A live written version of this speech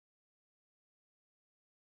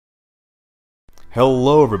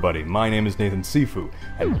Hello everybody, my name is Nathan Sifu,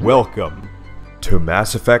 and welcome to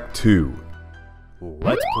Mass Effect 2.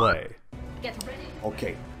 Let's play. Get ready.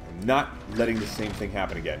 Okay, I'm not letting the same thing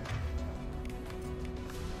happen again.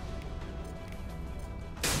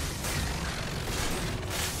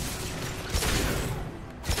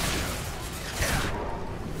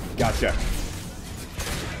 Gotcha.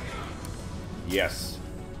 Yes.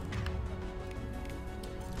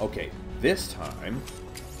 Okay, this time...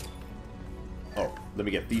 Oh, let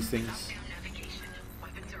me get these things. Navigation.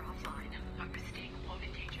 Weapons are offline. Our mistake won't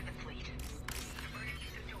endanger the fleet. Emergency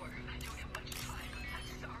door. I don't have much time. I'm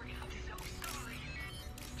sorry. I'm so sorry.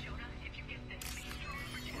 Jonah, if you get this, be strong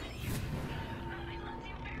for Daddy. I love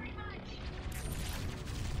you very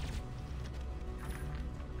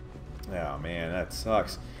much. Oh man, that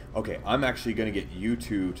sucks. Okay, I'm actually going to get you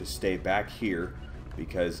two to stay back here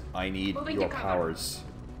because I need Moving your to cover. powers.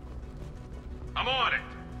 I'm on it.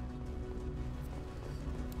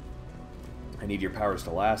 I need your powers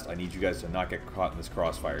to last. I need you guys to not get caught in this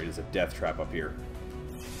crossfire. It is a death trap up here.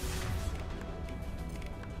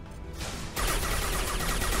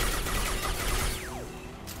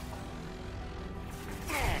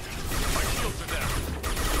 My shields are down.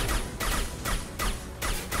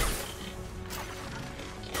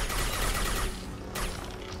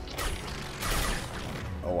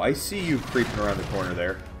 Oh, I see you creeping around the corner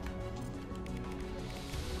there.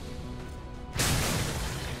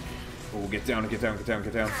 Oh, get down, get down, get down,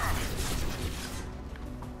 get down.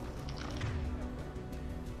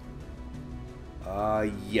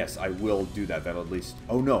 Yes, I will do that. That'll at least...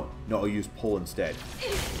 Oh, no. No, I'll use pull instead.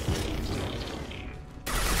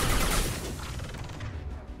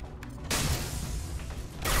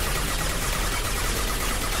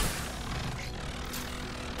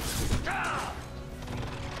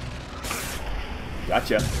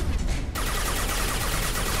 Gotcha.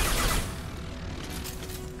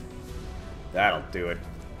 That'll do it.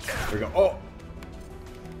 There we go. Oh!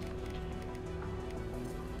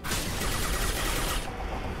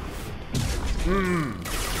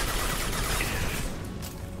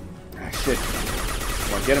 Ah, shit.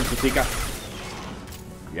 Come on, get him, Tatika.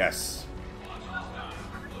 Yes.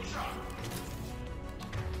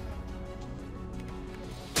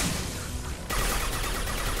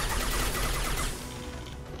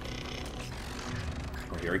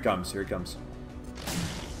 Oh, here he comes, here he comes.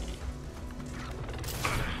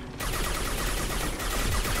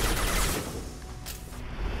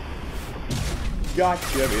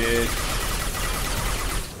 Gotcha, bitch.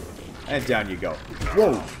 And down you go.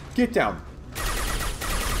 Whoa, get down.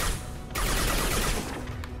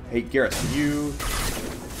 Hey, Garrett, can you...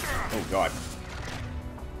 Oh, God.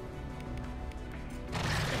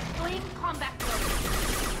 Flame combat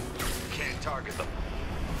mode. Can't target them.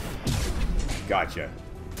 Gotcha.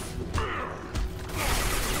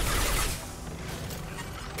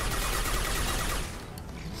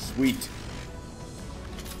 Sweet.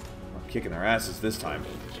 I'm kicking their asses this time.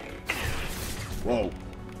 Whoa.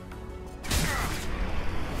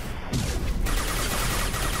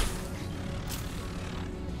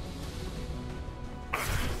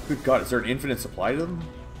 Good God, is there an infinite supply to them?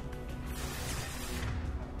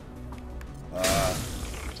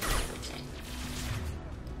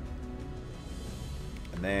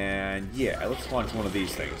 And then, yeah, let's launch one of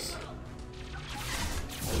these things.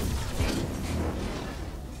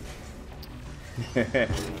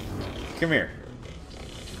 Come here.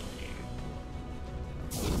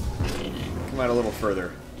 Come out a little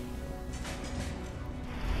further.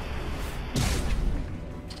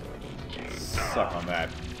 Suck on that.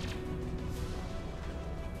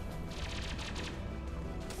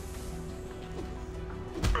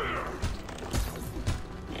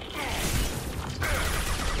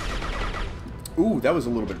 Ooh, that was a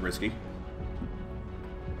little bit risky. It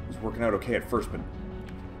was working out okay at first, but...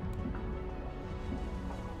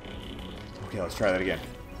 Okay, let's try that again.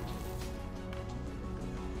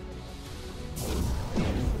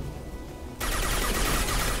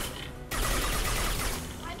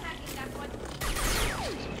 I'm hacking that one.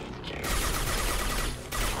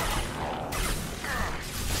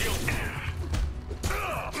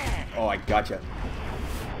 Oh, I gotcha.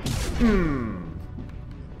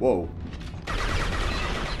 Whoa.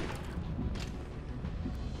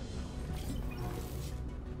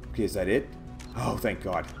 Okay, is that it? Oh, thank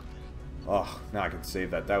God. Oh, now I can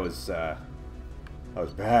save that. That was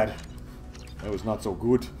bad. That was not so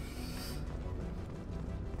good.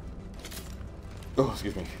 Oh,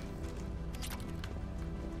 excuse me.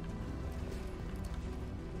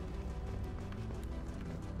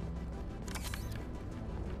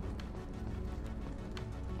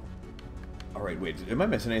 Alright, wait. Am I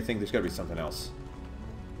missing anything? There's gotta be something else.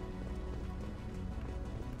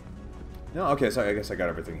 No, okay, so I guess I got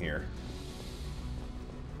everything here.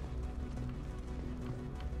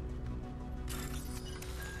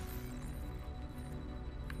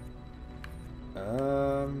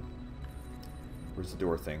 Where's the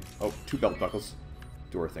door thing? Oh, 2 belt buckles.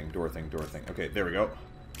 Door thing, door thing, door thing. Okay, there we go.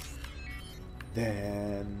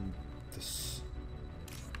 Then this.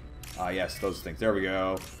 Ah, yes, those things. There we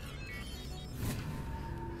go.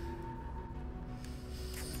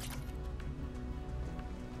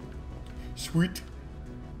 Sweet.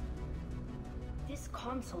 This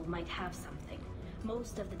console might have something.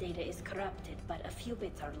 Most of the data is corrupted, but a few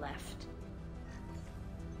bits are left.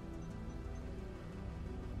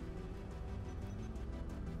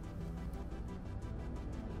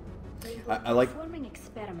 They were I like- performing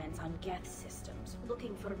experiments on Geth systems,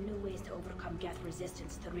 looking for new ways to overcome Geth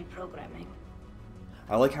resistance to reprogramming.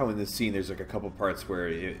 I like how in this scene there's like a couple parts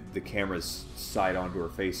where the camera's side onto her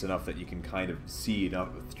face enough that you can kind of see enough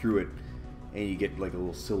through it, and you get like a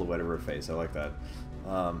little silhouette of her face. I like that.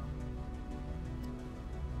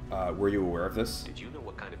 Were you aware of this? Did you know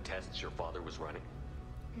what kind of tests your father was running?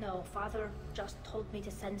 No, Father just told me to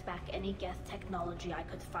send back any Geth technology I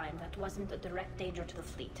could find that wasn't a direct danger to the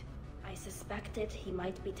fleet. I suspected he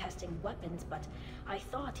might be testing weapons, but I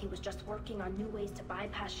thought he was just working on new ways to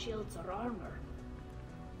bypass shields or armor.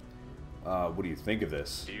 What do you think of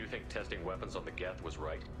this? Do you think testing weapons on the Geth was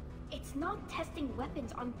right? It's not testing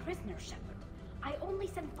weapons on prisoners, Shepard. I only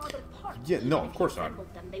sent Father parts. Yeah, no, Even of if course he not.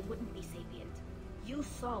 assembled them, they wouldn't be sapient. You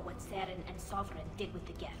saw what Saren and Sovereign did with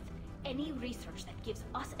the Geth. Any research that gives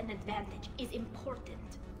us an advantage is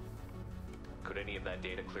important. Could any of that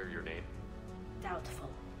data clear your name? Doubtful.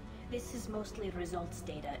 This is mostly results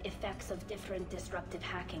data, effects of different disruptive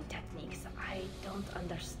hacking techniques. I don't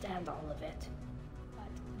understand all of it. But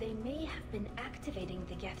they may have been activating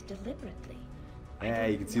the Geth deliberately. I Yeah,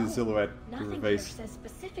 don't you can see the know. silhouette of her Nothing here face. says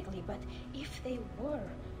specifically, but if they were,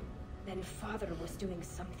 then Father was doing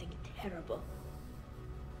something terrible.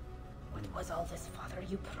 What was all this, Father?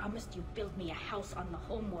 You promised you'd build me a house on the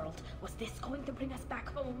homeworld. Was this going to bring us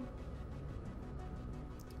back home?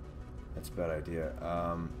 That's a bad idea.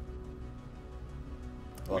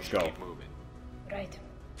 We Let's should go. keep moving. Right.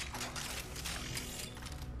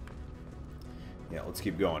 Yeah, let's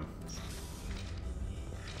keep going.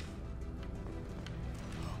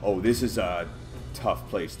 Oh, this is a tough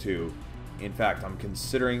place too. In fact, I'm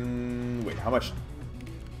considering... Wait, how much...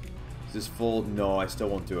 Is this full? No, I still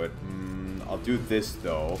won't do it. I'll do this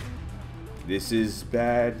though. This is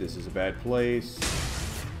bad. This is a bad place.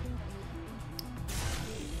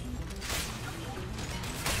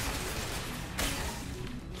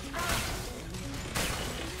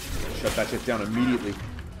 Shut that shit down immediately.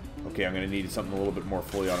 Okay, I'm gonna need something a little bit more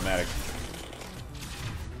fully automatic.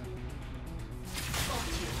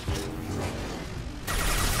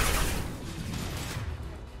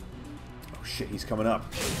 Oh shit, he's coming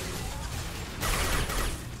up.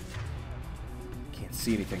 Can't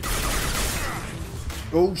see anything.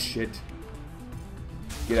 Oh shit.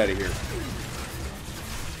 Get out of here.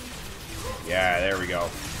 Yeah, there we go.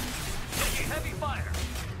 Heavy fire.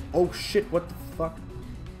 Oh shit, what the fuck?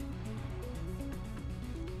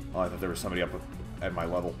 Oh, I thought there was somebody up at my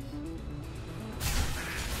level.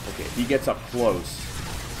 Okay, if he gets up close,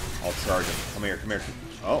 I'll charge him. Come here, come here.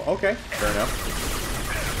 Oh, okay. Fair enough.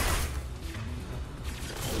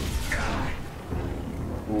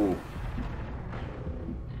 Ooh.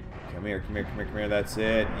 Come here, come here, come here, come here. That's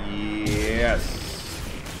it. Yes.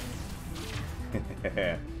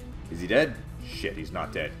 Is he dead? Shit, he's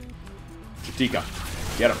not dead. Chitika,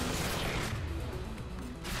 get him.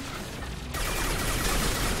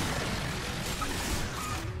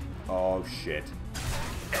 Oh, shit.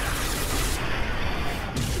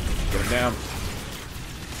 Get him down.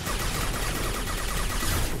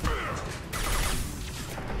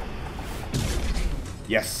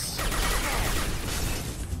 Yes.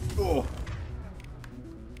 Oh.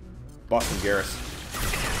 Boston Garrus.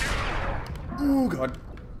 Oh, God.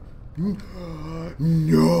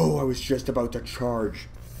 No, I was just about to charge.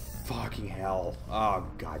 Fucking hell. Oh,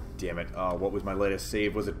 God damn it. Oh, what was my latest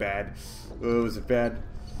save? Was it bad? Oh, was it bad?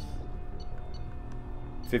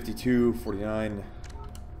 52, 49.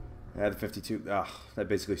 The 52. Ugh, that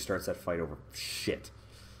basically starts that fight over. Shit.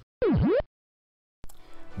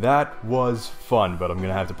 That was fun, but I'm going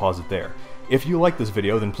to have to pause it there. If you like this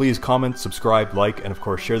video, then please comment, subscribe, like, and of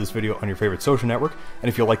course share this video on your favorite social network. And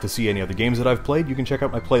if you'd like to see any other games that I've played, you can check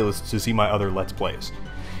out my playlist to see my other Let's Plays.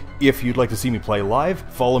 If you'd like to see me play live,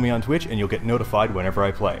 follow me on Twitch and you'll get notified whenever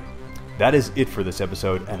I play. That is it for this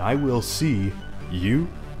episode, and I will see you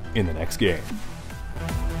in the next game.